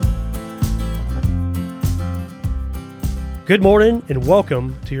Good morning and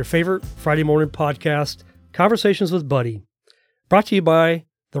welcome to your favorite Friday morning podcast, Conversations with Buddy, brought to you by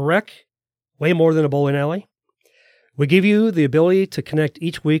The Rec, way more than a bowling alley. We give you the ability to connect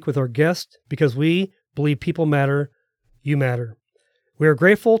each week with our guests because we believe people matter, you matter. We are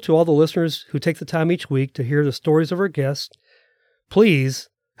grateful to all the listeners who take the time each week to hear the stories of our guests. Please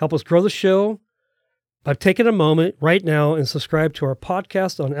help us grow the show by taking a moment right now and subscribe to our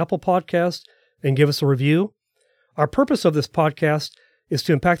podcast on Apple Podcasts and give us a review. Our purpose of this podcast is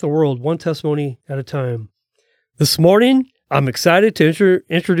to impact the world one testimony at a time. This morning, I'm excited to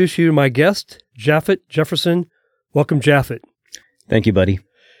introduce you to my guest, Jaffet Jefferson. Welcome, Jaffet. Thank you, buddy.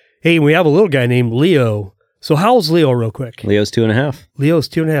 Hey, we have a little guy named Leo. So how old's Leo real quick? Leo's 2.5. Leo's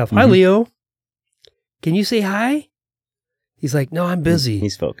 2.5. Mm-hmm. Hi, Leo. Can you say hi? He's like, no, I'm busy.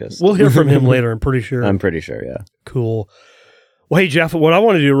 He's focused. We'll hear from him later, I'm pretty sure. I'm pretty sure, yeah. Cool. Well, hey, Jaffet, what I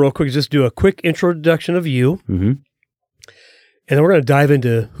want to do real quick is just do a quick introduction of you. Mm-hmm. And then we're going to dive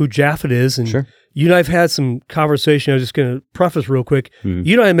into who Jaffet is. And sure. You and I have had some conversation. I was just going to preface real quick. Mm-hmm.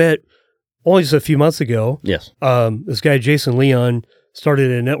 You and I met only just a few months ago. Yes. This guy, Jason Leon,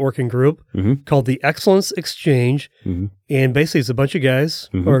 started a networking group called the Excellence Exchange. Mm-hmm. And basically it's a bunch of guys,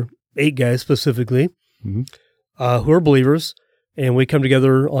 or 8 guys specifically, who are believers. And we come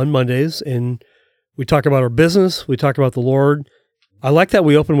together on Mondays and we talk about our business. We talk about the Lord. I like that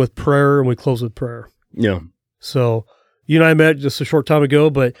we open with prayer and we close with prayer. Yeah. So you and I met just a short time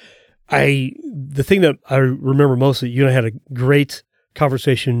ago, but the thing that I remember most is that you and I had a great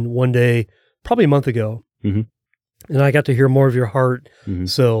conversation one day, probably a month ago. Mm-hmm. And I got to hear more of your heart. Mm-hmm.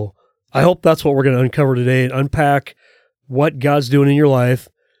 So I hope that's what we're going to uncover today and unpack what God's doing in your life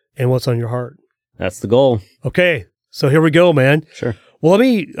and what's on your heart. That's the goal. Okay. So here we go, man. Sure. Well,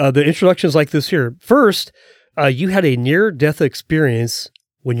 the introduction is like this here. First, you had a near-death experience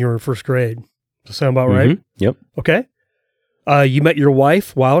when you were in first grade. Does that sound about right? Yep. Okay. You met your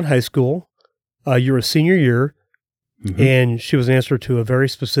wife while in high school. You were a senior year, and she was an answer to a very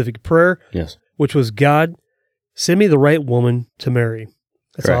specific prayer. Yes. Which was, God, send me the right woman to marry.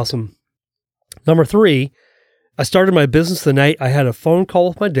 That's Correct. Awesome. Number 3, I started my business the night I had a phone call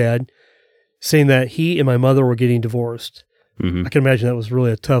with my dad saying that he and my mother were getting divorced. I can imagine that was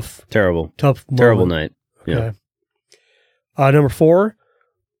really a terrible night. Yeah. Okay. Number 4,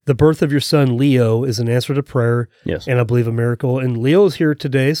 the birth of your son, Leo, is an answer to prayer. Yes. And I believe a miracle. And Leo is here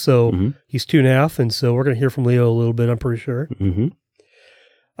today, so he's 2.5. And so we're going to hear from Leo a little bit, I'm pretty sure.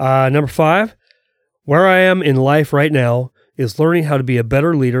 Number 5, where I am in life right now is learning how to be a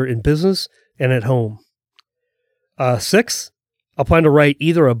better leader in business and at home. 6, I plan to write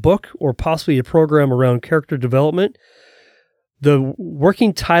either a book or possibly a program around character development. The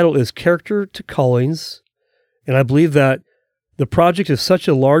working title is Character to Callings, and I believe that the project is such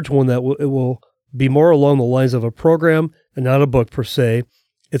a large one that it will be more along the lines of a program and not a book per se.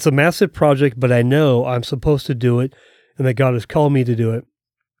 It's a massive project, but I know I'm supposed to do it and that God has called me to do it.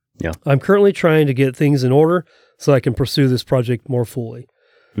 Yeah. I'm currently trying to get things in order so I can pursue this project more fully.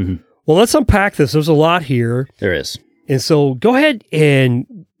 Well, let's unpack this. There's a lot here. There is. And so go ahead and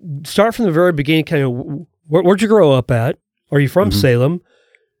start from the very beginning. Kind of, where'd you grow up at? Are you from Salem?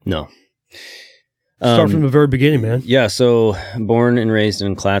 No. Start from the very beginning, man. Yeah, so born and raised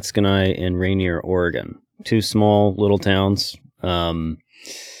in Clatskanie and Rainier, Oregon. 2 small little towns. The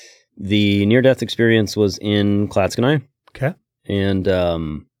near-death experience was in Clatskanie. Okay.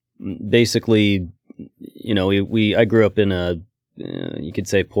 And basically, you know, I grew up in a, you could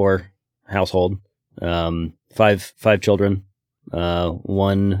say, poor household. 5 children,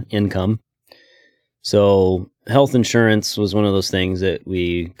 1 income. So health insurance was one of those things that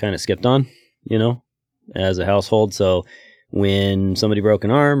we kind of skipped on, you know, as a household. So when somebody broke an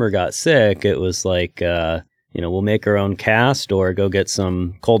arm or got sick, it was like, we'll make our own cast or go get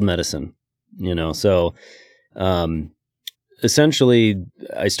some cold medicine, you know. So essentially,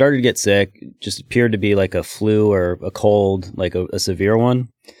 I started to get sick. It just appeared to be like a flu or a cold, like a severe one.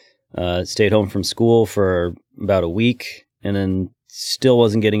 Stayed home from school for about a week and then still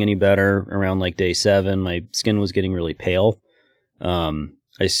wasn't getting any better. Around like day 7, my skin was getting really pale.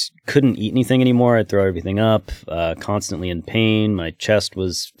 I couldn't eat anything anymore. I'd throw everything up, constantly in pain. My chest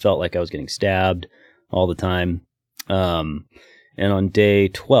felt like I was getting stabbed all the time. And on day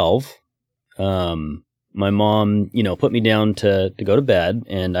 12, my mom, put me down to go to bed,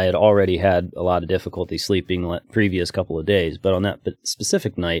 and I had already had a lot of difficulty sleeping the previous couple of days. But on that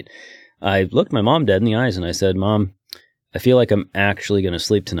specific night, I looked my mom dead in the eyes and I said, "Mom, I feel like I'm actually going to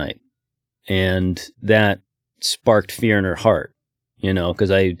sleep tonight." And that sparked fear in her heart,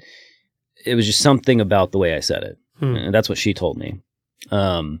 because it was just something about the way I said it. And that's what she told me.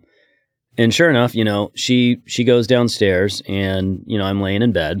 And sure enough, she goes downstairs, and, I'm laying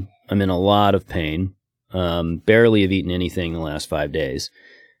in bed. I'm in a lot of pain. Barely have eaten anything the last 5 days.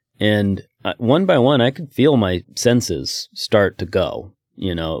 And one by one, I could feel my senses start to go.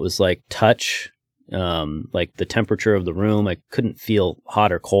 It was like touch, like the temperature of the room. I couldn't feel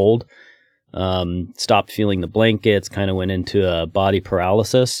hot or cold. Stopped feeling the blankets, kind of went into a body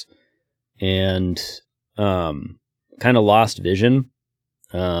paralysis, and kind of lost vision.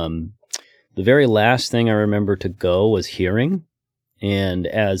 The very last thing I remember to go was hearing. And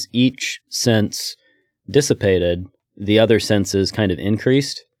as each sense dissipated, the other senses kind of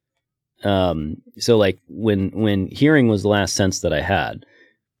increased. So like when hearing was the last sense that I had,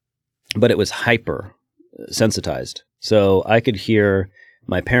 but it was hyper sensitized. So I could hear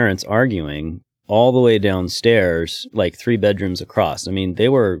my parents arguing all the way downstairs, like 3 bedrooms across. I mean, they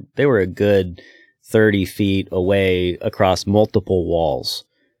were a good 30 feet away across multiple walls,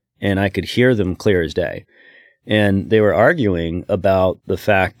 and I could hear them clear as day. And they were arguing about the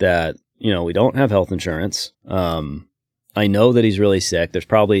fact that, we don't have health insurance. I know that he's really sick.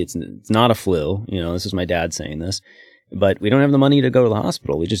 It's not a flu. This is my dad saying this, but we don't have the money to go to the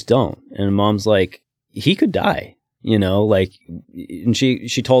hospital. We just don't. And Mom's like, he could die, and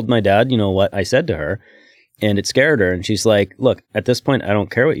she told my dad, what I said to her, and it scared her. And she's like, look, at this point, I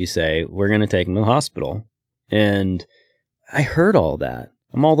don't care what you say. We're going to take him to the hospital. And I heard all that.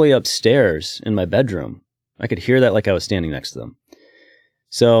 I'm all the way upstairs in my bedroom. I could hear that like I was standing next to them.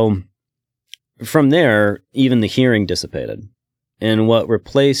 So from there, even the hearing dissipated. And what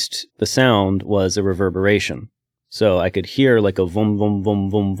replaced the sound was a reverberation. So I could hear like a vroom, vroom, vroom,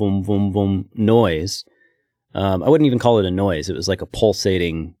 vroom, vroom, vroom, vroom noise. I wouldn't even call it a noise. It was like a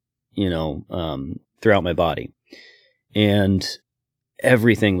pulsating, throughout my body. And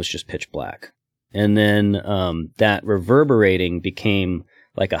everything was just pitch black. And then that reverberating became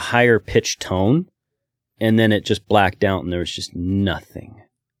like a higher pitched tone. And then it just blacked out, and there was just nothing.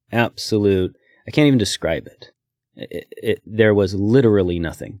 Absolute. I can't even describe it. There was literally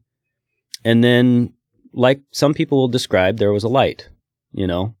nothing. And then, like some people will describe, there was a light,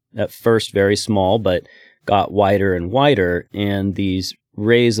 at first very small, but got wider and wider. And these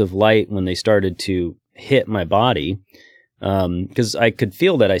rays of light, when they started to hit my body, because I could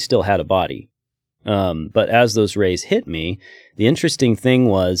feel that I still had a body. But as those rays hit me, the interesting thing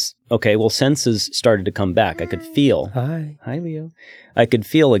was, senses started to come back. I could feel. Hi, Leo. I could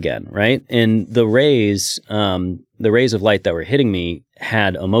feel again, right? And the rays of light that were hitting me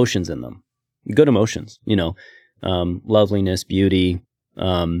had emotions in them, good emotions, loveliness, beauty,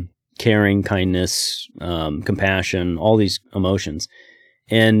 caring, kindness, compassion, all these emotions.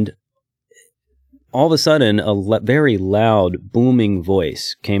 And all of a sudden, a very loud, booming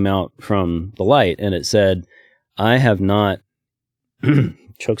voice came out from the light, and it said, I have not,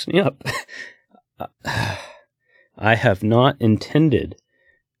 chokes me up, I have not intended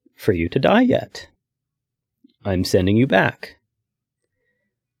for you to die yet. I'm sending you back.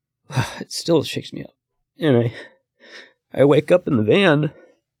 It still shakes me up. And I wake up in the van,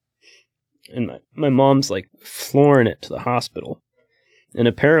 and my mom's like flooring it to the hospital. And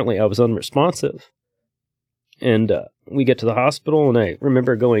apparently I was unresponsive. And we get to the hospital, and I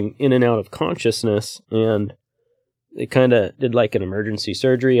remember going in and out of consciousness, and they kind of did like an emergency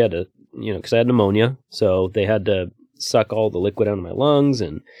surgery. I had to, because I had pneumonia, so they had to suck all the liquid out of my lungs,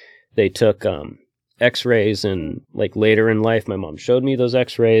 and they took x-rays, and like later in life, my mom showed me those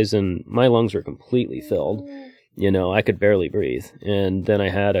x-rays, and my lungs were completely filled. I could barely breathe. And then I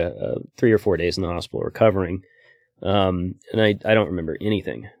had a 3 or 4 days in the hospital recovering, and I don't remember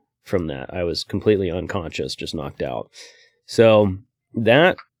anything from that. I was completely unconscious, just knocked out. So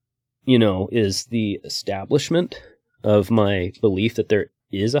that, is the establishment of my belief that there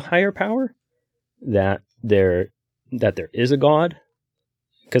is a higher power, that there is a God,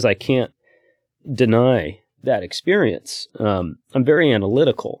 because I can't deny that experience. I'm very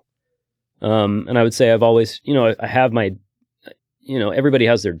analytical. And I would say I've always, I have my, everybody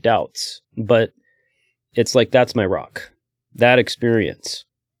has their doubts, but it's like, that's my rock, that experience.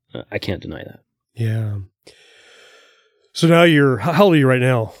 I can't deny that. Yeah. So now how old are you right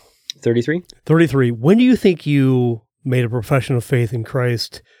now? 33. 33. When do you think you made a profession of faith in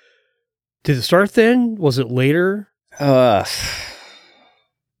Christ? Did it start then? Was it later? On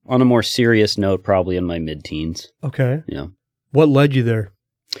a more serious note, probably in my mid-teens. Okay. Yeah. What led you there?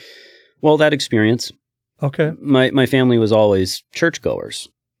 Well, that experience. Okay. My family was always churchgoers,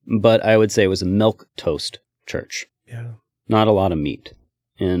 but I would say it was a milquetoast church. Yeah. Not a lot of meat.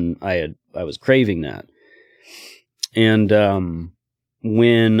 And I was craving that. And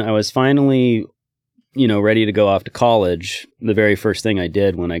when I was finally ready to go off to college, the very first thing I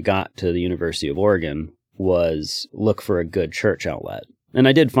did when I got to the University of Oregon was look for a good church outlet. And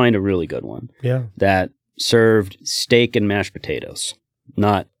I did find a really good one. Yeah. That served steak and mashed potatoes,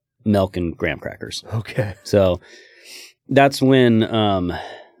 not milk and graham crackers. Okay. So that's when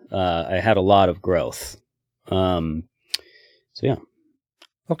I had a lot of growth. So yeah.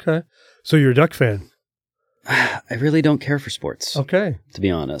 Okay. So you're a Duck fan. I really don't care for sports. Okay. To be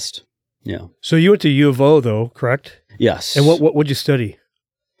honest. Yeah. So you went to U of O though, correct? Yes. And what you study?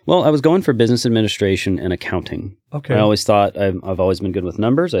 Well, I was going for business administration and accounting. Okay. I always thought I've always been good with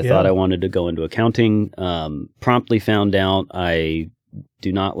numbers. I thought I wanted to go into accounting. Promptly found out I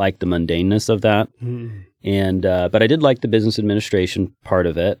do not like the mundaneness of that. And but I did like the business administration part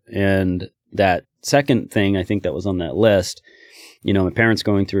of it. And that second thing I think that was on that list, my parents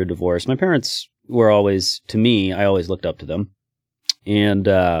going through a divorce. My parents were always, to me, I always looked up to them. And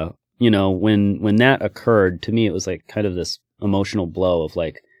when that occurred, to me it was like kind of this emotional blow of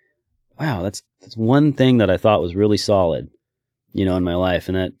like, wow, that's one thing that I thought was really solid, in my life,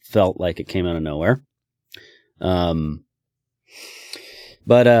 and that felt like it came out of nowhere. So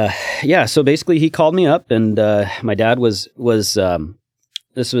basically he called me up, and my dad was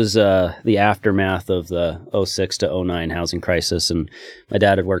this was the aftermath of the 06 to 09 housing crisis, and my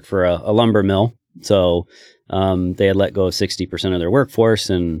dad had worked for a lumber mill, so they had let go of 60% of their workforce,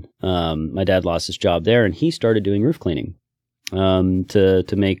 and my dad lost his job there, and he started doing roof cleaning to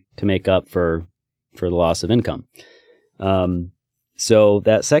make up for the loss of income. So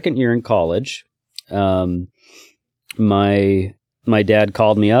that second year in college, my dad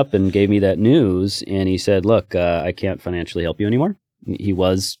called me up and gave me that news, and he said, look, I can't financially help you anymore. He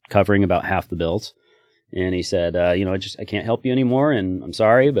was covering about half the bills. And he said, I can't help you anymore, and I'm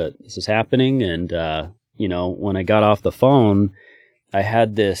sorry, but this is happening. And, when I got off the phone, I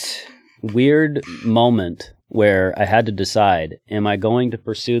had this weird moment where I had to decide, am I going to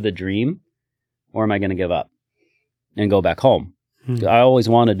pursue the dream, or am I going to give up and go back home? I always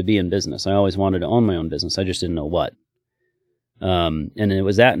wanted to be in business. I always wanted to own my own business. I just didn't know what. And it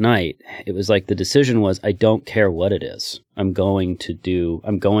was that night, it was like the decision was, I don't care what it is. I'm going to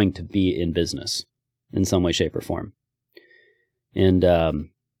be in business in some way, shape, or form. And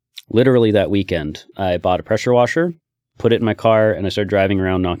literally that weekend, I bought a pressure washer, put it in my car, and I started driving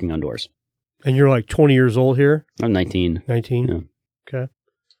around knocking on doors. And you're like 20 years old here? I'm 19. 19? Yeah. Okay.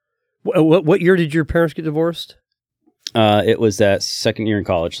 What year did your parents get divorced? It was that second year in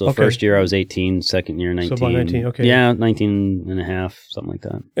college. So the first year I was 18, second year 19. So about 19, okay. Yeah, 19 and a half, something like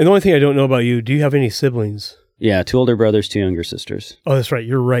that. And the only thing I don't know about you, do you have any siblings? Yeah, 2 older brothers, 2 younger sisters. Oh, that's right.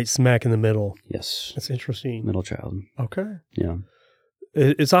 You're right smack in the middle. Yes. That's interesting. Middle child. Okay. Yeah.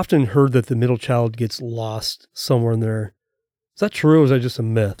 It's often heard that the middle child gets lost somewhere in there. Is that true, or is that just a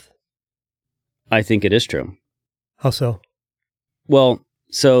myth? I think it is true. How so? Well,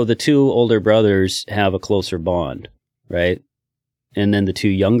 so the 2 older brothers have a closer bond, right? And then the 2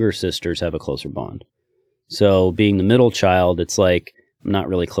 younger sisters have a closer bond. So being the middle child, it's like I'm not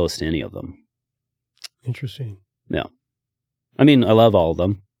really close to any of them. Interesting. Yeah. I mean, I love all of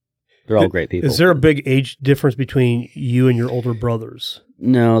them. They're all great people. Is there a big age difference between you and your older brothers?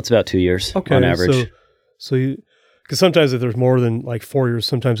 No, it's about 2 years on average. So you, because sometimes if there's more than like 4 years,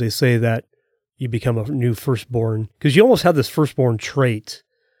 sometimes they say that you become a new firstborn, because you almost have this firstborn trait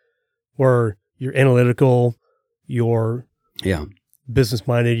where you're analytical, you're business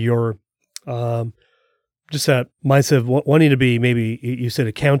minded, you're just that mindset of wanting to be, maybe you said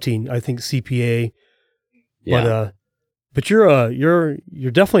accounting, I think CPA, but you're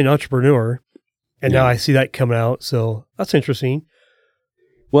definitely an entrepreneur, and now I see that coming out, so that's interesting.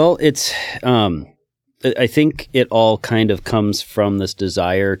 Well, it's I think it all kind of comes from this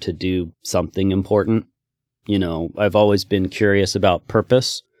desire to do something important. I've always been curious about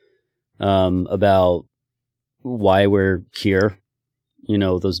purpose, about why we're here.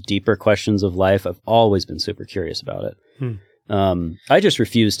 Those deeper questions of life. I've always been super curious about it. I just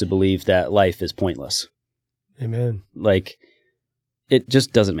refuse to believe that life is pointless. Amen. Like, it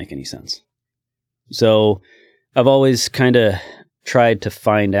just doesn't make any sense. So I've always kind of tried to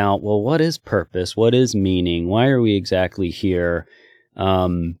find out, well, what is purpose? What is meaning? Why are we exactly here?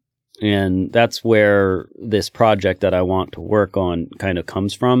 And that's where this project that I want to work on kind of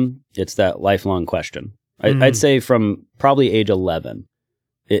comes from. It's that lifelong question. I'd say from probably age 11,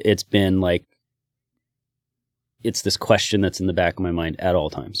 it's been like, it's this question that's in the back of my mind at all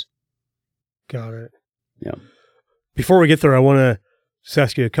times. Got it. Yeah. Before we get there, I want to just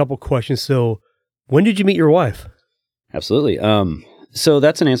ask you a couple questions. So when did you meet your wife? Absolutely. So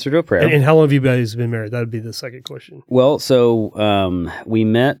that's an answer to a prayer. And how long have you guys been married? That would be the second question. Well, so we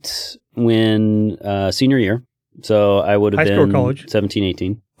met when senior year. So I would have High been school or college? 17,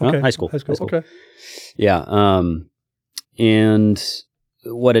 18. Okay. High school. Okay. Yeah. And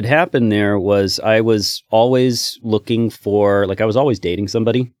what had happened there was I was always looking for, like I was always dating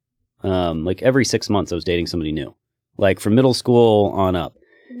somebody. Like every 6 months I was dating somebody new, like from middle school on up.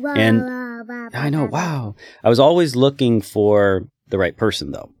 And I know, wow. I was always looking for the right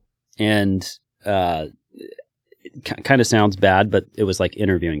person though. And it kind of sounds bad, but it was like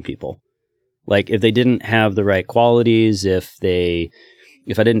interviewing people. Like if they didn't have the right qualities, if I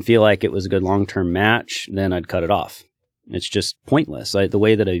didn't feel like it was a good long-term match, then I'd cut it off. It's just pointless. The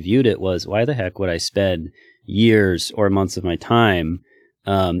way that I viewed it was, why the heck would I spend years or months of my time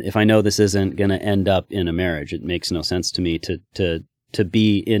if I know this isn't going to end up in a marriage? It makes no sense to me to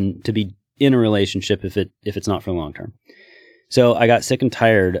be in a relationship if it's not for the long term. So I got sick and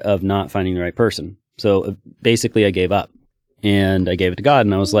tired of not finding the right person. So basically I gave up and I gave it to God.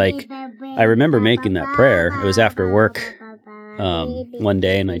 And I was like, I remember making that prayer. It was after work one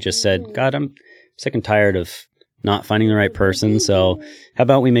day, and I just said, God, I'm sick and tired of not finding the right person. So how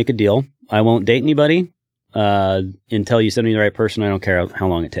about we make a deal? I won't date anybody until you send me the right person. I don't care how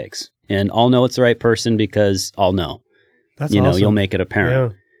long it takes. And I'll know it's the right person because I'll know. That's awesome. You'll make it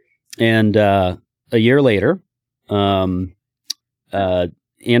apparent. Yeah. And a year later, Andrea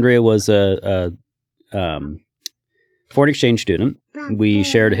was a foreign exchange student. We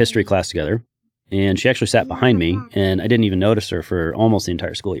shared a history class together, and she actually sat behind me, and I didn't even notice her for almost the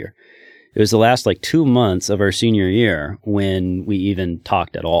entire school year. It was the last 2 months of our senior year when we even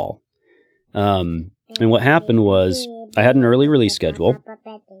talked at all. And what happened was I had an early release schedule.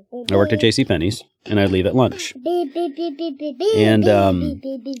 I worked at JCPenney's, and I'd leave at lunch. And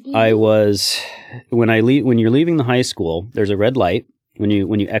I was when you're leaving the high school, there's a red light when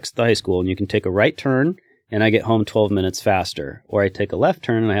you exit the high school, and you can take a right turn, and I get home 12 minutes faster, or I take a left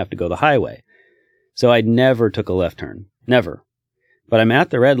turn and I have to go the highway. So I never took a left turn, never. But I'm at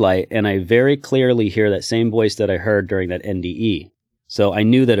the red light, and I very clearly hear that same voice that I heard during that NDE. So I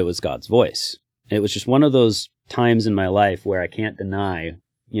knew that it was God's voice. It was just one of those times in my life where I can't deny,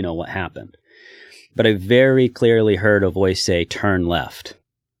 what happened. But I very clearly heard a voice say, turn left.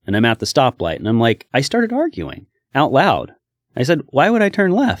 And I'm at the stoplight, and I'm like, I started arguing out loud. I said, why would I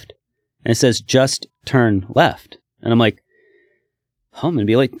turn left? And it says, just turn left. And I'm like, I'm going to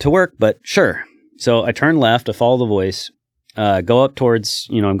be late to work, but sure. So I turn left, I follow the voice, go up towards,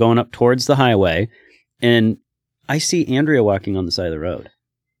 I'm going up towards the highway, and I see Andrea walking on the side of the road.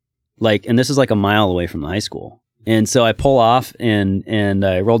 And this is a mile away from the high school. And so I pull off and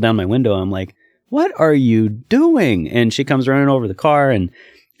I roll down my window. I'm like, what are you doing? And she comes running over the car, and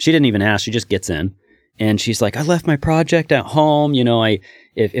she didn't even ask. She just gets in. And she's like, I left my project at home.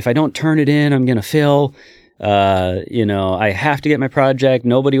 If I don't turn it in, I'm going to fail. I have to get my project.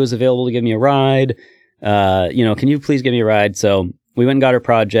 Nobody was available to give me a ride. Can you please give me a ride? So we went and got her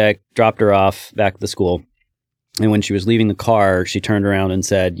project, dropped her off back at the school. And when she was leaving the car, she turned around and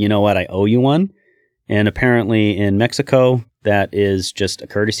said, you know what? I owe you one. And apparently in Mexico, that is just a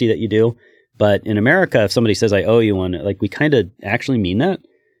courtesy that you do. But in America, if somebody says I owe you one, we kind of actually mean that.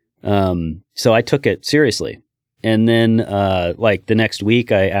 So I took it seriously. And then, the next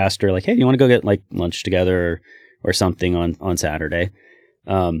week I asked her hey, do you want to go get lunch together or something on Saturday?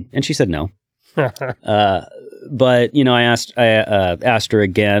 And she said no. But I asked her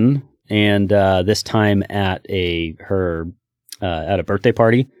again, and, this time at a birthday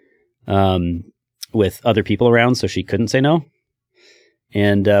party, with other people around, so she couldn't say no.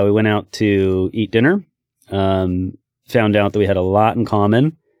 And, we went out to eat dinner, found out that we had a lot in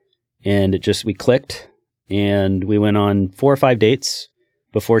common, and we clicked. And we went on 4 or 5 dates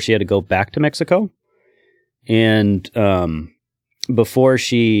before she had to go back to Mexico. And before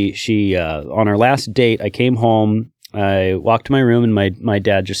she on our last date, I came home. I walked to my room, and my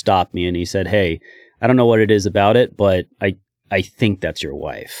dad just stopped me, and he said, "Hey, I don't know what it is about it, but I think that's your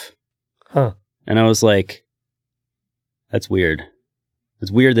wife." Huh. And I was like, "That's weird. It's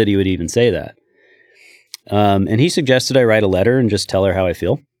weird that he would even say that." And he suggested I write a letter and just tell her how I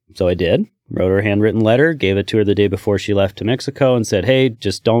feel. So I did. Wrote her a handwritten letter, gave it to her the day before she left to Mexico, and said, hey,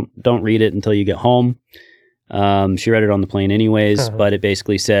 just don't read it until you get home. She read it on the plane anyways, but it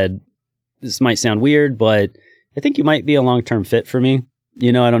basically said, this might sound weird, but I think you might be a long-term fit for me.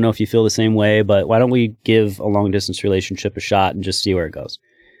 I don't know if you feel the same way, but why don't we give a long-distance relationship a shot and just see where it goes?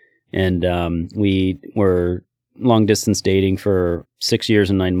 And we were long-distance dating for 6 years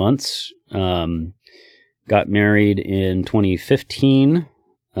and 9 months. Got married in 2015.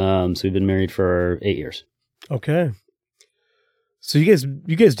 So we've been married for 8 years. Okay. So you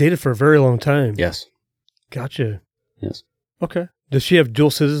guys dated for a very long time. Yes. Gotcha. Yes. Okay. Does she have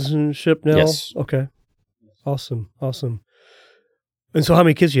dual citizenship now? Yes. Okay. Awesome. And so how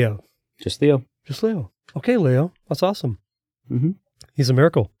many kids do you have? Just Leo. Just Leo. Okay, Leo. That's awesome. Mm-hmm. He's a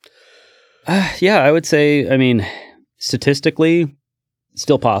miracle. Yeah, I would say, I mean, statistically,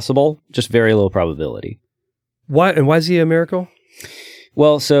 still possible, just very low probability. Why is he a miracle?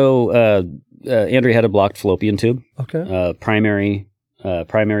 Well, so Andrea had a blocked fallopian tube, Okay. primary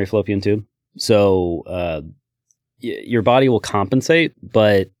fallopian tube. So your body will compensate,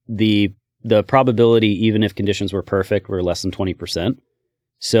 but the probability, even if conditions were perfect, were less than 20%.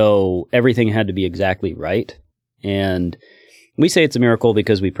 So everything had to be exactly right. And we say it's a miracle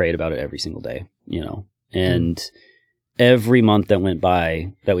because we prayed about it every single day, and every month that went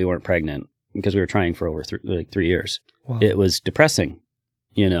by that we weren't pregnant, because we were trying for over 3 years, Wow. it was depressing,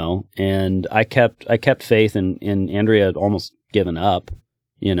 and I kept faith, and Andrea had almost given up,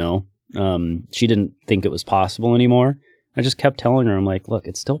 she didn't think it was possible anymore. I just kept telling her, I'm like, look,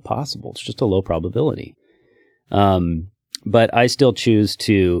 it's still possible. It's just a low probability. But I still choose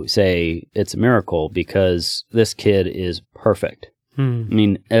to say it's a miracle because this kid is perfect. I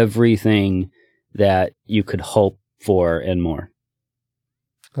mean, everything that you could hope for and more.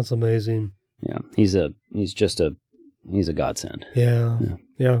 That's amazing. Yeah. He's a godsend. Yeah.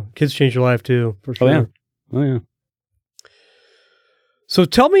 Kids change your life too, for sure. Oh yeah. So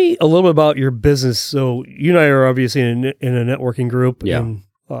tell me a little bit about your business. So you and I are obviously in a networking group. Yeah.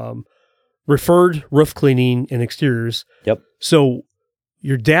 And, referred roof cleaning and exteriors. Yep. So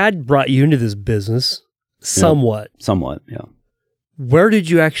your dad brought you into this business somewhat. Yep. Somewhat, yeah. Where did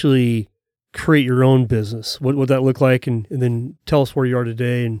you actually create your own business? What would that look like? And then tell us where you are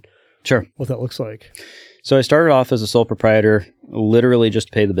today and Sure. what that looks like. So I started off as a sole proprietor, literally just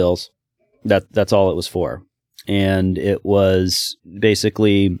to pay the bills. That's all it was for. And it was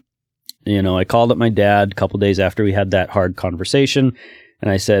basically, I called up my dad a couple days after we had that hard conversation. And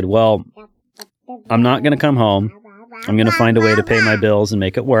I said, well, I'm not going to come home. I'm going to find a way to pay my bills and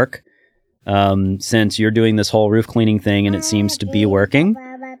make it work. Since you're doing this whole roof cleaning thing and it seems to be working,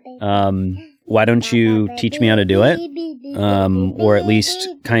 why don't you teach me how to do it? Or at least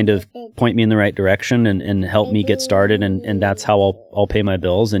kind of point me in the right direction and help me get started. And that's how I'll pay my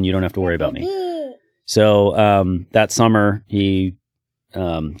bills and you don't have to worry about me. So that summer, he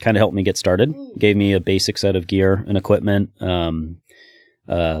kind of helped me get started, gave me a basic set of gear and equipment,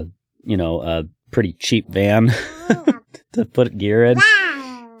 a pretty cheap van to put gear in.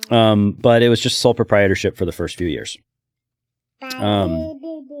 But it was just sole proprietorship for the first few years.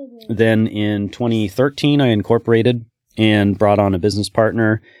 Then in 2013, I incorporated and brought on a business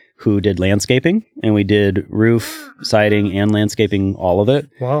partner who did landscaping, and we did roof, siding, and landscaping, all of it.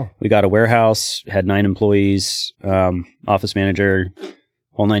 Wow. We got a warehouse, had 9 employees, office manager,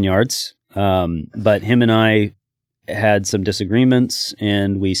 whole 9 yards. But him and I had some disagreements,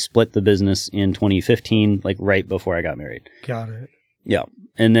 and we split the business in 2015, like right before I got married. Got it. Yeah.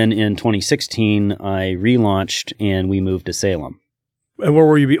 And then in 2016, I relaunched, and we moved to Salem. And where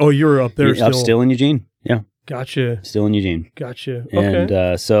were you? Oh, you were up there still? I'm still in Eugene. Yeah. Gotcha. Still in Eugene. Gotcha. Okay.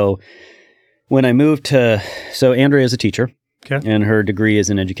 And so when I moved so Andrea is a teacher. Okay. And her degree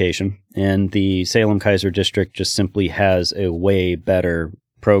is in education. And the Salem-Keizer district just simply has a way better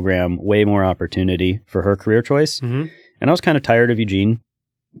program, way more opportunity for her career choice. Mm-hmm. And I was kind of tired of Eugene.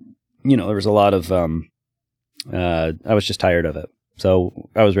 There was a lot of, I was just tired of it. So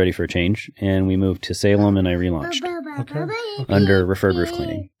I was ready for a change, and we moved to Salem, and I relaunched under Referred Roof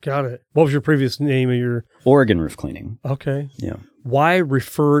Cleaning. Got it. What was your previous name of your? Oregon Roof Cleaning. Okay. Yeah. Why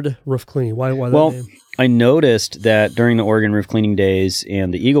Referred Roof Cleaning? Why that name? I noticed that during the Oregon Roof Cleaning days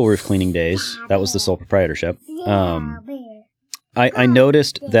and the Eagle Roof Cleaning days, that was the sole proprietorship, I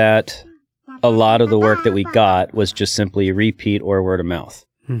noticed that a lot of the work that we got was just simply repeat or word of mouth.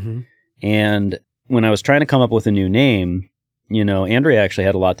 Mm-hmm. And when I was trying to come up with a new name, Andrea actually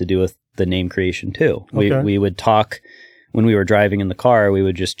had a lot to do with the name creation too. Okay. We would talk when we were driving in the car. We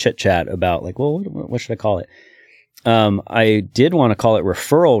would just chit chat about like, well, what should I call it? I did want to call it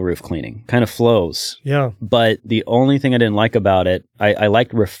Referral Roof Cleaning. Kind of flows. Yeah. But the only thing I didn't like about it, I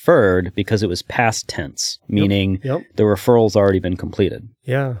liked referred because it was past tense, meaning the referral's already been completed.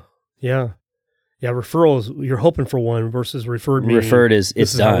 Yeah. Yeah. Yeah. Referrals, you're hoping for one versus referred. Referred is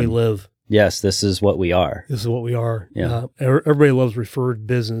it's done. How we live. Yes, this is what we are. This is what we are. Yeah. Everybody loves referred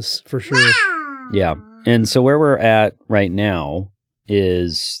business for sure. Yeah. And so where we're at right now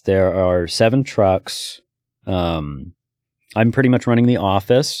is there are 7 trucks. I'm pretty much running the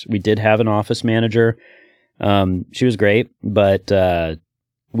office. We did have an office manager. She was great, but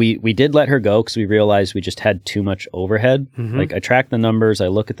we did let her go because we realized we just had too much overhead. Mm-hmm. Like I track the numbers, I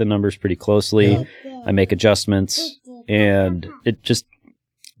look at the numbers pretty closely, I make adjustments, and it just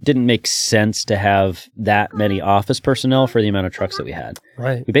didn't make sense to have that many office personnel for the amount of trucks that we had.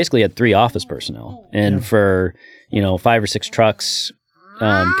 Right. We basically had 3 office personnel, and for 5 or 6 trucks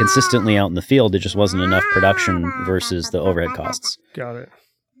consistently out in the field, it just wasn't enough production versus the overhead costs. Got it.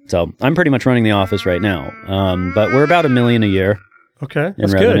 So I'm pretty much running the office right now, but we're about $1 million a year. Okay,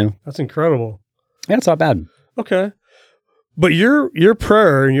 that's revenue. good. That's incredible. Yeah, it's not bad. Okay. But your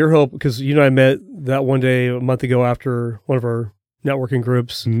prayer and your hope, because you and I met that one day a month ago after one of our networking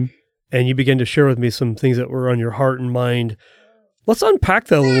groups, Mm-hmm. and you began to share with me some things that were on your heart and mind. Let's unpack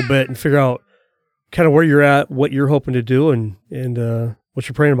that a little bit and figure out kind of where you're at, what you're hoping to do, and what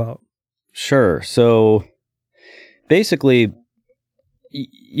you're praying about. Sure. So basically,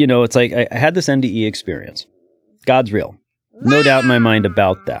 it's like I had this NDE experience. God's real. No doubt in my mind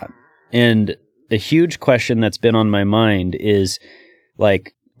about that. And a huge question that's been on my mind is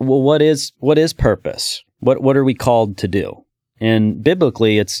like, well, what is purpose? What are we called to do? And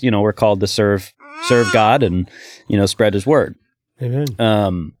biblically, it's, we're called to serve God and, spread his word.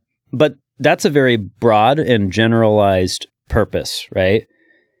 Amen. But that's a very broad and generalized purpose, right?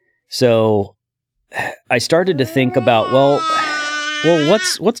 So I started to think about, well,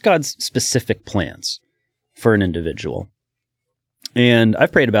 what's God's specific plans for an individual? And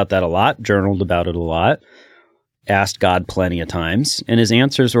I've prayed about that a lot, journaled about it a lot, asked God plenty of times, and his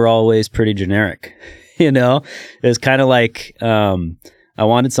answers were always pretty generic. It was kind of like I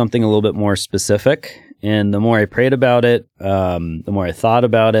wanted something a little bit more specific. And the more I prayed about it, the more I thought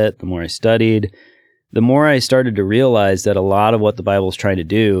about it, the more I studied, the more I started to realize that a lot of what the Bible is trying to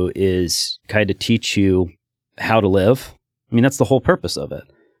do is kind of teach you how to live. I mean, that's the whole purpose of it.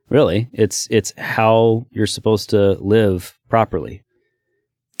 Really, it's how you're supposed to live properly.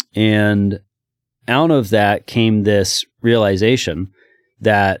 And out of that came this realization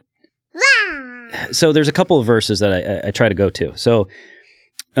that, so there's a couple of verses that I try to go to. So,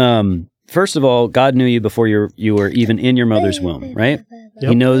 first of all, God knew you before you were even in your mother's womb, right? Yep.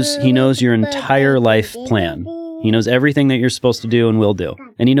 He knows your entire life plan. He knows everything that you're supposed to do and will do.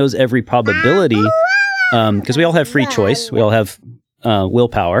 And he knows every probability, because we all have free choice. We all have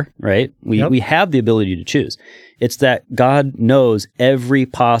willpower, right? We have the ability to choose. It's that God knows every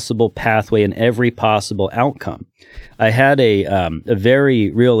possible pathway and every possible outcome. I had a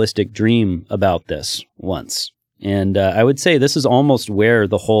very realistic dream about this once. And I would say this is almost where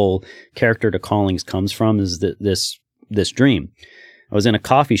the whole character to callings comes from, is this dream. I was in a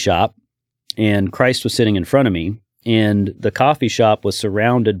coffee shop, and Christ was sitting in front of me, and the coffee shop was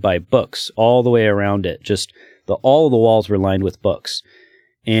surrounded by books all the way around it. Just all of the walls were lined with books.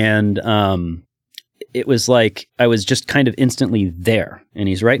 And it was like I was just kind of instantly there, and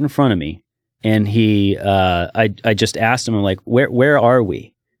he's right in front of me. And I just asked him, I'm like, where are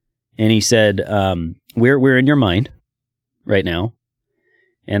we? And he said, we're in your mind right now.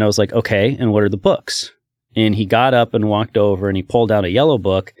 And I was like, okay, and what are the books? And he got up and walked over, and he pulled out a yellow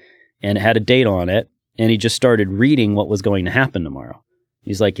book, and it had a date on it. And he just started reading what was going to happen tomorrow.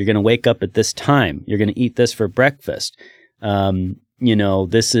 He's like, you're going to wake up at this time. You're going to eat this for breakfast. This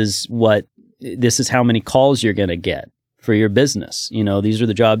is how many calls you're going to get for your business. These are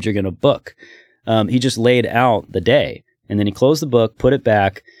the jobs you're going to book. He just laid out the day, and then he closed the book, put it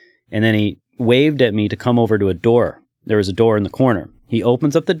back, and then he waved at me to come over to a door. There was a door in the corner. He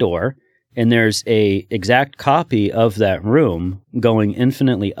opens up the door, and there's a exact copy of that room going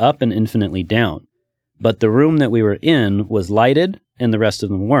infinitely up and infinitely down. But the room that we were in was lighted, and the rest of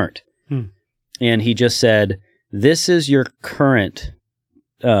them weren't. And he just said, this is your current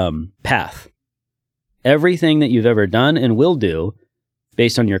path. Everything that you've ever done and will do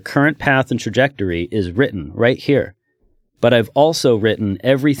based on your current path and trajectory is written right here. But I've also written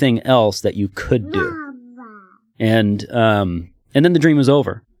everything else that you could do. And then the dream was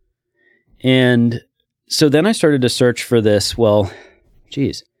over. And so then I started to search for this. Well,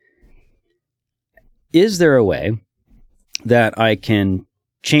 geez, is there a way that I can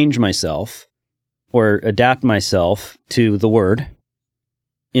change myself or adapt myself to the word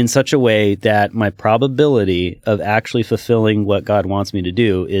in such a way that my probability of actually fulfilling what God wants me to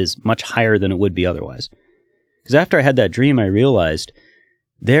do is much higher than it would be otherwise? Because after I had that dream, I realized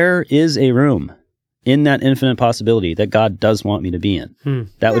there is a room in that infinite possibility that God does want me to be in.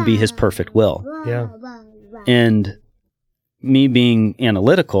 That would be his perfect will. Yeah. And me being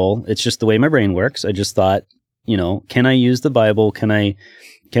analytical, it's just the way my brain works. I just thought, can I use the Bible? Can I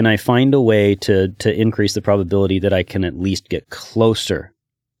find a way to increase the probability that I can at least get closer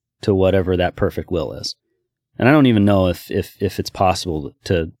to whatever that perfect will is? And I don't even know if it's possible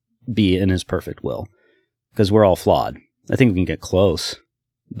to be in his perfect will, because we're all flawed. I think we can get close.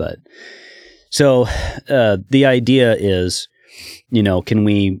 But so the idea is, can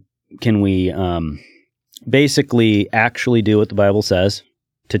we basically actually do what the Bible says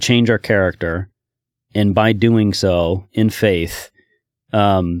to change our character, and by doing so in faith,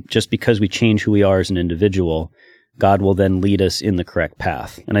 just because we change who we are as an individual, God will then lead us in the correct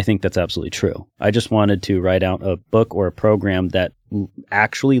path. And I think that's absolutely true. I just wanted to write out a book or a program that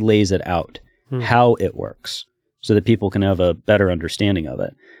actually lays it out, how it works, so that people can have a better understanding of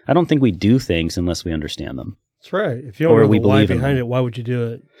it. I don't think we do things unless we understand them. That's right. If you don't know the why behind it, why would you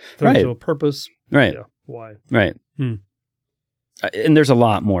do it? If there's no purpose. Right. Yeah, why? Right. And there's a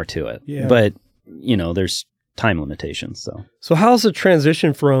lot more to it. Yeah. But, there's time limitations. So how's the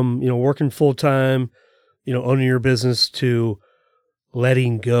transition from, working full time, owning your business, to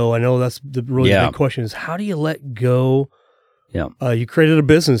letting go? I know that's the really big question, is how do you let go? Yeah. You created a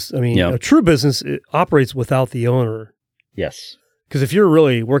business. I mean, a true business, it operates without the owner. Yes. Because if you're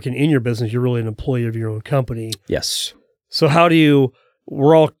really working in your business, you're really an employee of your own company. Yes. So how do you,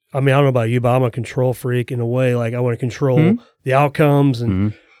 I don't know about you, but I'm a control freak in a way. Like, I want to control the outcomes,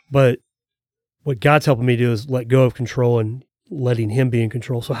 but what God's helping me do is let go of control and letting him be in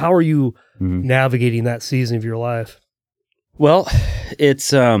control. So how are you navigating that season of your life? Well, it's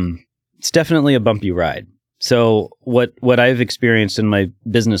definitely a bumpy ride. So what I've experienced in my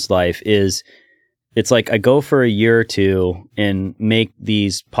business life is, it's like I go for a year or two and make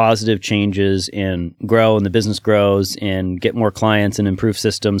these positive changes and grow, and the business grows and get more clients and improve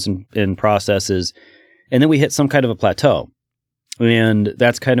systems and processes. And then we hit some kind of a plateau. And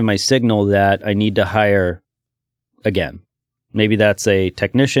that's kind of my signal that I need to hire again. Maybe that's a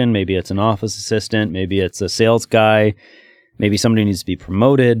technician, maybe it's an office assistant, maybe it's a sales guy, maybe somebody needs to be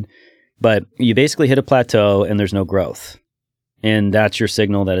promoted. But you basically hit a plateau and there's no growth. And that's your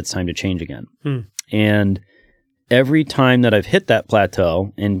signal that it's time to change again. And every time that I've hit that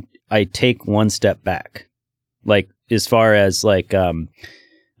plateau, and I take one step back, like as far as like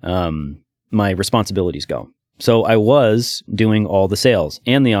my responsibilities go. So I was doing all the sales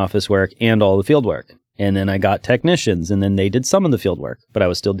and the office work and all the field work. And then I got technicians, and then they did some of the field work, but I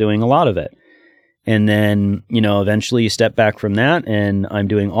was still doing a lot of it. And then, eventually you step back from that, and I'm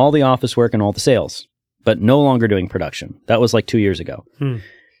doing all the office work and all the sales, but no longer doing production. That was like 2 years ago.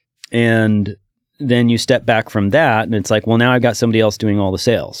 And then you step back from that, and it's like, well, now I've got somebody else doing all the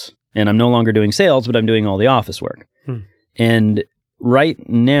sales, and I'm no longer doing sales, but I'm doing all the office work. And right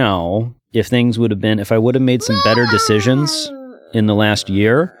now, if I would have made some better decisions in the last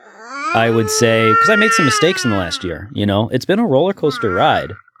year, I would say, because I made some mistakes in the last year, it's been a roller coaster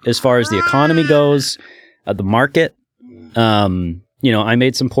ride as far as the economy goes, the market. I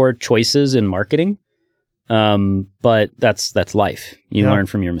made some poor choices in marketing, but that's life. You learn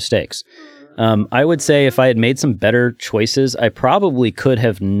from your mistakes. I would say if I had made some better choices, I probably could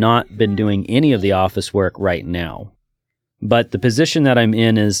have not been doing any of the office work right now. But the position that I'm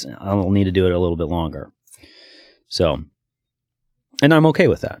in is I'll need to do it a little bit longer. So, and I'm okay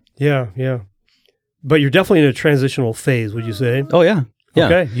with that. Yeah. But you're definitely in a transitional phase, would you say? Oh, yeah.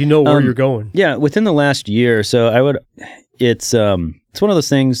 Okay. You know where you're going. Yeah. Within the last year. So it's one of those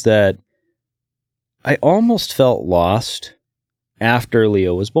things that I almost felt lost after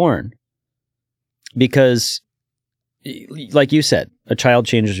Leo was born. Because, like you said, a child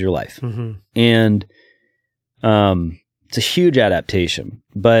changes your life. And it's a huge adaptation.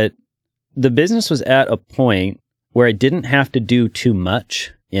 But the business was at a point where I didn't have to do too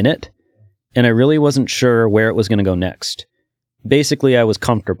much in it, and I really wasn't sure where it was going to go next. Basically, I was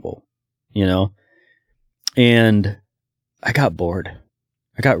comfortable, and I got bored.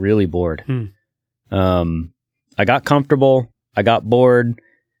 I got really bored. I got comfortable. I got bored.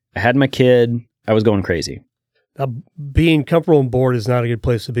 I had my kid. I was going crazy. Being comfortable and bored is not a good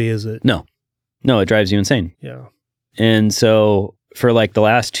place to be, is it? No, it drives you insane. Yeah. And so for like the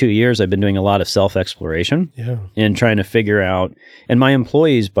last 2 years, I've been doing a lot of self-exploration and trying to figure out, and my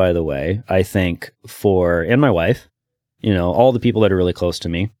employees, by the way, I think and my wife, all the people that are really close to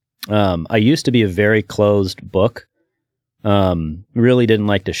me. I used to be a very closed book, really didn't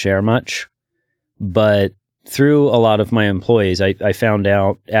like to share much, but through a lot of my employees, I found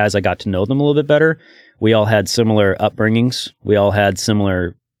out as I got to know them a little bit better, we all had similar upbringings. We all had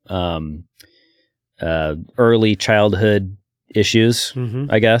similar early childhood issues,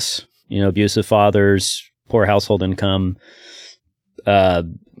 I guess. Abusive fathers, poor household income,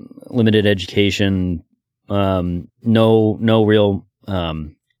 limited education, no real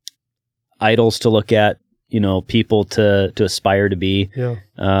idols to look at, people to aspire to be.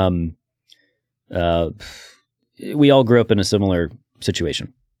 we all grew up in a similar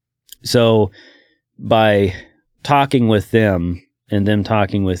situation. So by talking with them and them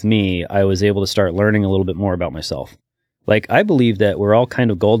talking with me, I was able to start learning a little bit more about myself. Like, I believe that we're all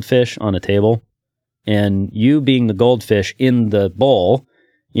kind of goldfish on a table, and you being the goldfish in the bowl,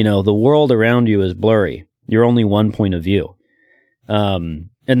 the world around you is blurry. You're only one point of view. And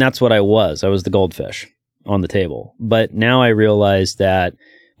that's what I was. I was the goldfish on the table. But now I realize that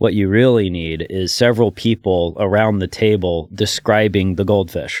what you really need is several people around the table describing the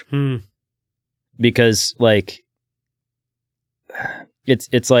goldfish. Because, like,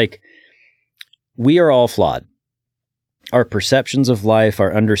 it's like we are all flawed. Our perceptions of life,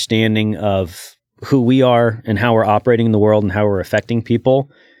 our understanding of who we are and how we're operating in the world and how we're affecting people,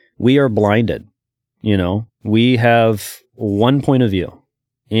 we are blinded. We have one point of view.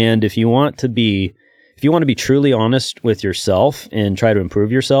 And if you want to be truly honest with yourself and try to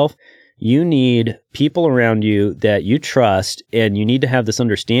improve yourself, you need people around you that you trust, and you need to have this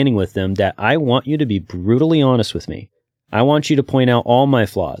understanding with them that I want you to be brutally honest with me. I want you to point out all my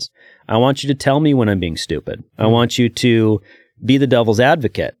flaws. I want you to tell me when I'm being stupid. I want you to be the devil's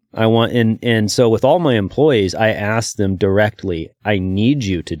advocate. And so with all my employees, I ask them directly, I need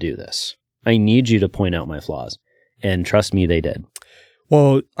you to do this. I need you to point out my flaws. And trust me, they did.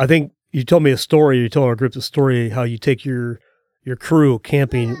 Well, I think you told me a story. You told our group the story how you take your crew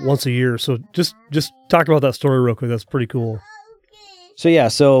camping once a year. So just talk about that story real quick. That's pretty cool.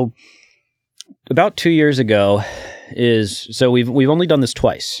 So about 2 years ago we've only done this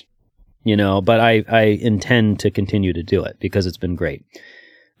twice, but I intend to continue to do it because it's been great.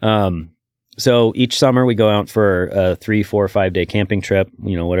 So each summer we go out for a 3, 4, 5 day camping trip,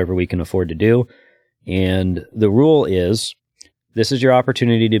 whatever we can afford to do. And the rule is, this is your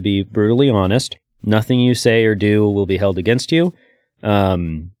opportunity to be brutally honest. Nothing you say or do will be held against you.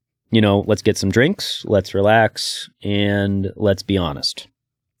 Let's get some drinks, let's relax, and let's be honest.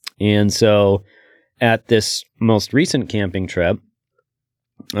 And so at this most recent camping trip,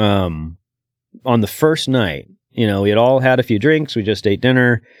 on the first night, we had all had a few drinks. We just ate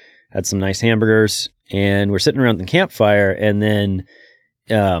dinner, had some nice hamburgers, and we're sitting around the campfire. And then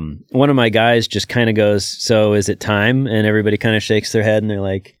one of my guys just kind of goes, "So is it time?" And everybody kind of shakes their head and they're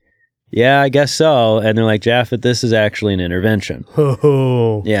like, "Yeah, I guess so." And they're like, "Jaffet, this is actually an intervention."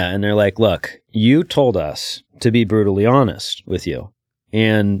 Oh. Yeah. And they're like, "Look, you told us to be brutally honest with you.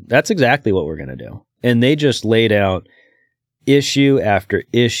 And that's exactly what we're going to do." And they just laid out issue after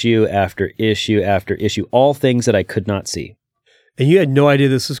issue after issue after issue, all things that I could not see. And you had no idea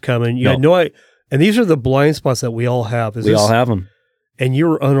this was coming. You had no idea. And these are the blind spots that we all have. We all have them. And you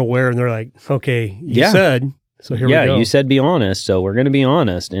were unaware, and they're like, "Okay, you said, so here we go." Yeah, you said be honest, so we're going to be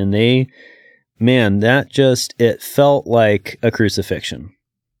honest. And it felt like a crucifixion.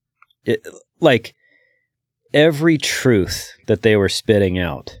 Like every truth that they were spitting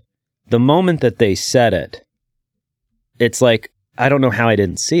out, the moment that they said it, it's like, I don't know how I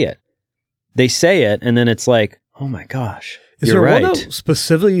didn't see it. They say it, and then it's like, oh my gosh, you're right. One that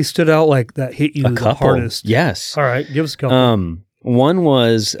specifically stood out like that hit you the hardest? Yes. All right, give us a couple. One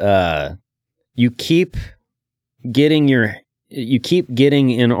was you keep getting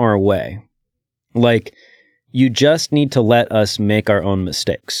in our way. Like, you just need to let us make our own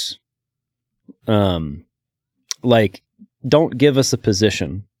mistakes. Like, don't give us a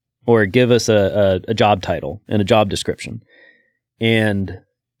position or give us a job title and a job description and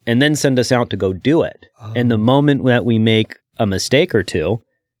then send us out to go do it. And the moment that we make a mistake or two,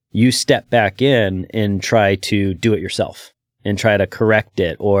 you step back in and try to do it yourself and try to correct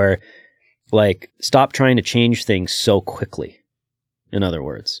it, or like stop trying to change things so quickly. In other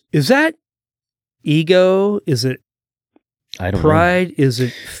words, is that ego? Is it pride? Know. Is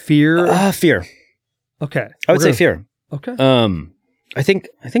it fear? Fear. Okay. I would say fear. Okay. I think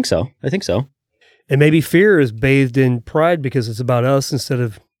so. And maybe fear is bathed in pride because it's about us instead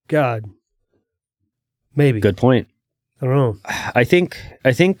of God. Maybe. Good point. I don't know. I think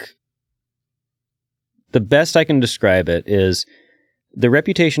the best I can describe it is the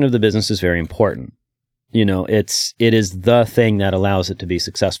reputation of the business is very important. It is the thing that allows it to be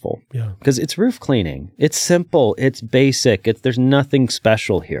successful. Yeah. Because it's roof cleaning. It's simple. It's basic. There's nothing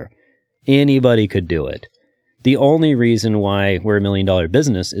special here. Anybody could do it. The only reason why we're $1 million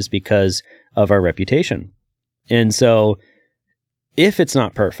business is because of our reputation. And so if it's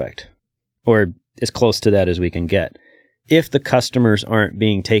not perfect, or as close to that as we can get, if the customers aren't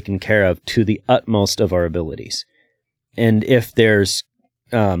being taken care of to the utmost of our abilities, and if there's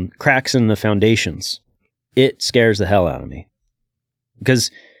cracks in the foundations, it scares the hell out of me.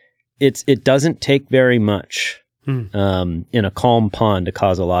 Because it doesn't take very much in a calm pond to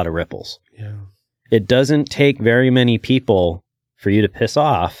cause a lot of ripples. Yeah. It doesn't take very many people for you to piss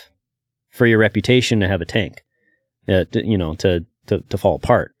off for your reputation to have a tank, to fall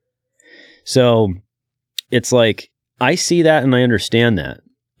apart. So it's like, I see that and I understand that.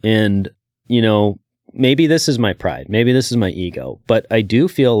 And, maybe this is my pride, maybe this is my ego, but I do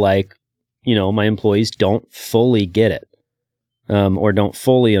feel like, my employees don't fully get it, or don't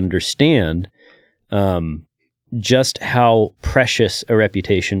fully understand, just how precious a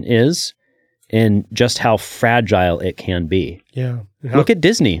reputation is and just how fragile it can be. Yeah. Look at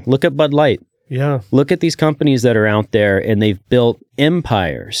Disney, look at Bud Light. Yeah. Look at these companies that are out there and they've built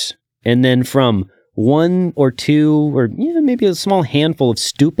empires. And then from one or two or maybe a small handful of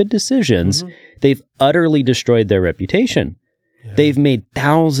stupid decisions, they've utterly destroyed their reputation. Yeah. They've made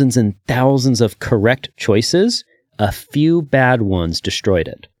thousands and thousands of correct choices. A few bad ones destroyed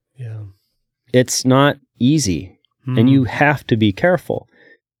it. Yeah. It's not easy, and you have to be careful.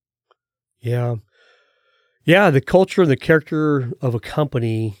 Yeah. Yeah, the culture and the character of a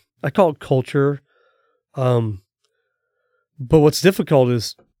company, I call it culture. But what's difficult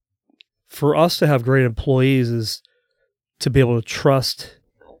is for us to have great employees is to be able to trust.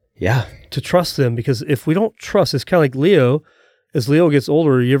 Yeah. To trust them, because if we don't trust, it's kind of like Leo. As Leo gets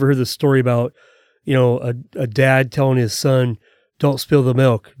older, you ever heard this story about, a dad telling his son, don't spill the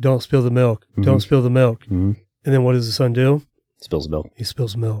milk, don't spill the milk, don't spill the milk. And then what does the son do? Spills milk. He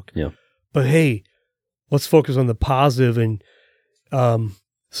spills milk. Yeah. But hey, let's focus on the positive. And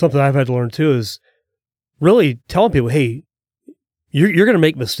something I've had to learn too is really telling people, hey, you're going to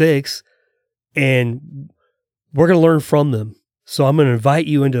make mistakes and we're going to learn from them. So I'm going to invite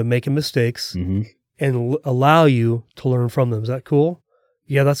you into making mistakes and allow you to learn from them. Is that cool?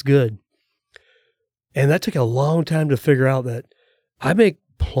 Yeah, that's good. And that took a long time to figure out that I make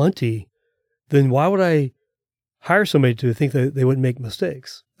plenty. Then why would I hire somebody to think that they wouldn't make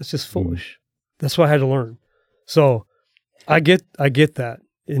mistakes? That's just foolish. That's what I had to learn. So I get that.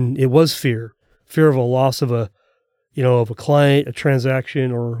 And it was fear of a loss of a client, a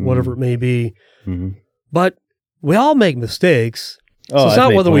transaction, or whatever it may be. But we all make mistakes. So it's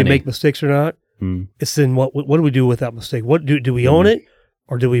not whether we make mistakes or not. It's then what do we do with that mistake? What do we own it,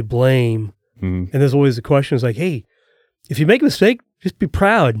 or do we blame? And there's always the question is like, hey, if you make a mistake, just be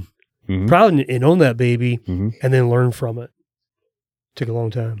proud. Proud and own that baby, and then learn from it. Took a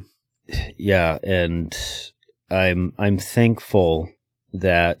long time. Yeah, and I'm thankful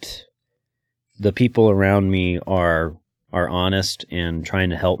that the people around me are honest and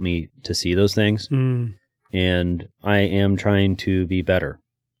trying to help me to see those things. And I am trying to be better.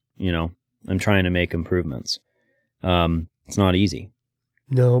 I'm trying to make improvements. It's not easy.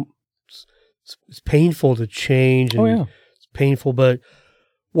 No, it's painful to change. And it's painful, but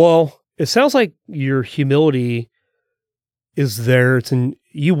it sounds like your humility is there.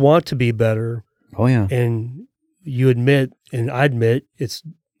 You want to be better. Oh yeah. And you admit, and I admit, it's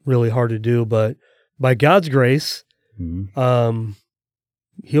really hard to do, but by God's grace, He'll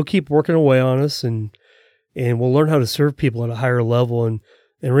keep working away on us, and we'll learn how to serve people at a higher level, and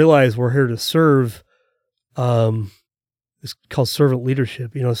realize we're here to serve. It's called servant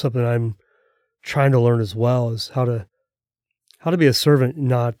leadership. Something I'm trying to learn as well is how to be a servant,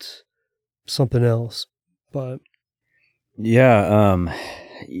 not something else. But yeah,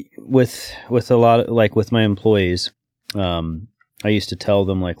 with a lot of, like with my employees, I used to tell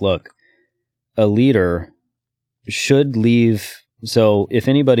them, like, look, a leader should leave. So if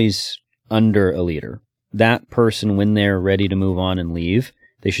anybody's under a leader, that person, when they're ready to move on and leave,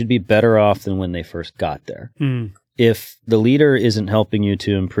 they should be better off than when they first got there. If the leader isn't helping you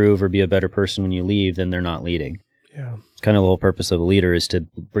to improve or be a better person when you leave, then they're not leading. Yeah. Kind of the whole purpose of a leader is to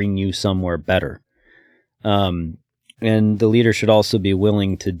bring you somewhere better. And the leader should also be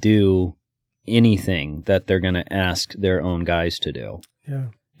willing to do anything that they're going to ask their own guys to do. Yeah.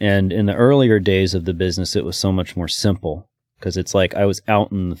 And in the earlier days of the business, it was so much more simple, because it's like I was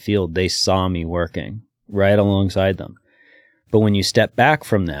out in the field. They saw me working right alongside them. But when you step back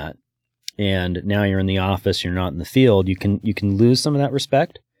from that, and now you're in the office, you're not in the field, you can lose some of that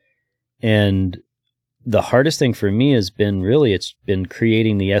respect. And the hardest thing for me has been it's been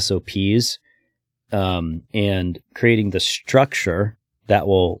creating the SOPs, and creating the structure that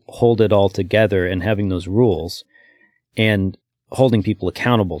will hold it all together, and having those rules and holding people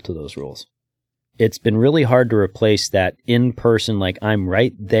accountable to those rules. It's been really hard to replace that in person, like I'm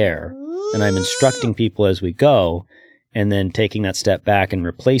right there and I'm instructing people as we go, and then taking that step back and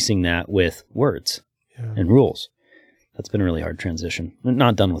replacing that with words and rules. That's been a really hard transition. I'm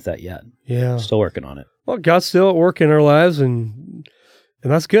not done with that yet. Yeah. Still working on it. Well, God's still at work in our lives, and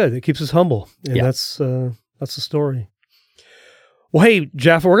that's good. It keeps us humble. And that's the story. Well, hey,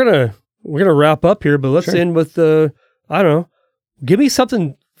 Jaffet, we're going to we're going to wrap up here, but let's end with, I don't know, give me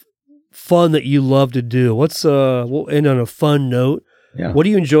something fun that you love to do. We'll end on a fun note. Yeah. What do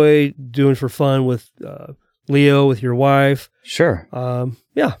you enjoy doing for fun with Leo, with your wife? Sure.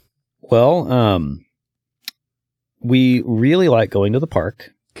 Yeah. Well, we really like going to the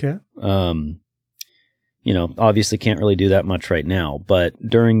park. Okay. Obviously can't really do that much right now, but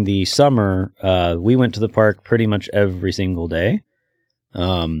during the summer, we went to the park pretty much every single day.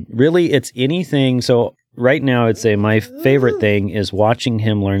 Really, it's anything. So right now, I'd say my favorite thing is watching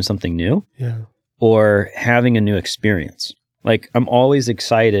him learn something new, or having a new experience. Like, I'm always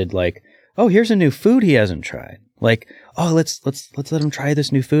excited, like, oh, here's a new food he hasn't tried. Like, oh, let's let him try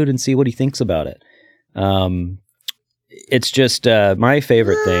this new food and see what he thinks about it. It's just my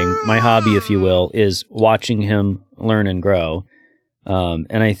favorite thing, my hobby, if you will, is watching him learn and grow.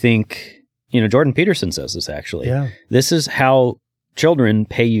 And I think, Jordan Peterson says this actually. Yeah. This is how children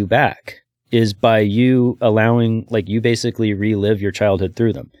pay you back, is by you allowing, like, you basically relive your childhood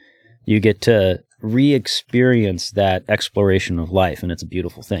through them. You get to re-experience that exploration of life, and it's a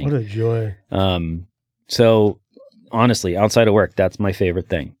beautiful thing. What a joy. So honestly, outside of work, that's my favorite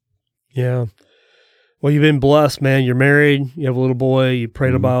thing. Yeah. Well, you've been blessed, man. You're married. You have a little boy you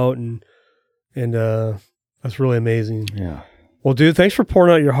prayed about, and that's really amazing. Yeah. Well, dude, thanks for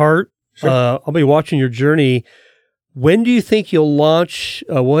pouring out your heart. Sure. I'll be watching your journey. When do you think you'll launch?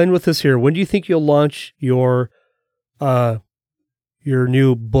 We'll end with this here. When do you think you'll launch your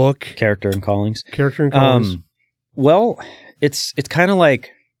new book, Character and Callings? Character and Callings. Well, it's kind of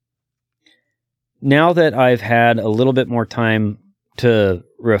like, now that I've had a little bit more time to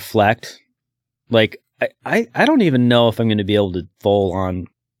reflect, like, I don't even know if I'm going to be able to full on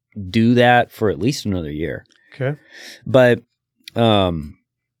do that for at least another year. Okay. But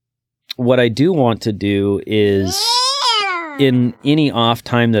what I do want to do is, in any off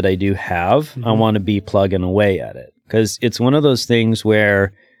time that I do have, I want to be plugging away at it. Because it's one of those things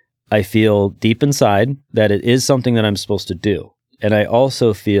where I feel deep inside that it is something that I'm supposed to do. And I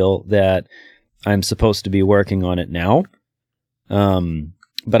also feel that I'm supposed to be working on it now.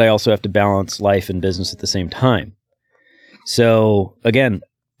 But I also have to balance life and business at the same time. So again,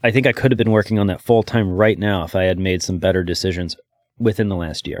 I think I could have been working on that full time right now if I had made some better decisions within the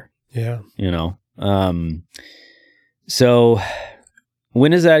last year. Yeah. So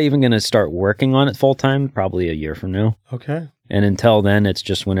when is that even going to start working on it full time? Probably a year from now. Okay. And until then, it's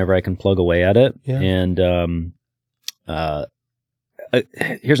just whenever I can plug away at it. Yeah. And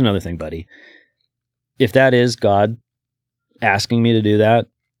here's another thing, buddy. If that is God asking me to do that,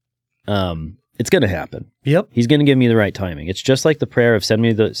 it's going to happen. Yep. He's going to give me the right timing. It's just like the prayer of send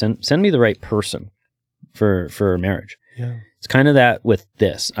me the right person for marriage. Yeah. It's kind of that with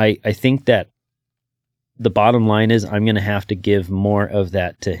this. I think that the bottom line is I'm going to have to give more of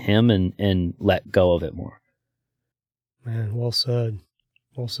that to him and let go of it more. Man, well said.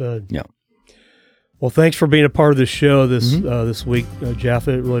 Well said. Yeah. Well, thanks for being a part of this show this week,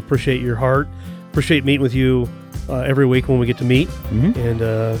 Jaffet. Really appreciate your heart. Appreciate meeting with you every week when we get to meet.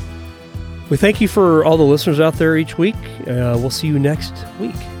 And we thank you for all the listeners out there each week. We'll see you next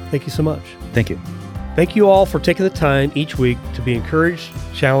week. Thank you so much. Thank you. Thank you all for taking the time each week to be encouraged,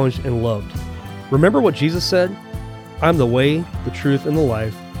 challenged, and loved. Remember what Jesus said? I'm the way, the truth, and the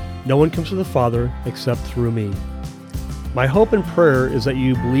life. No one comes to the Father except through me. My hope and prayer is that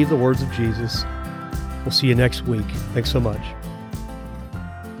you believe the words of Jesus. We'll see you next week. Thanks so much.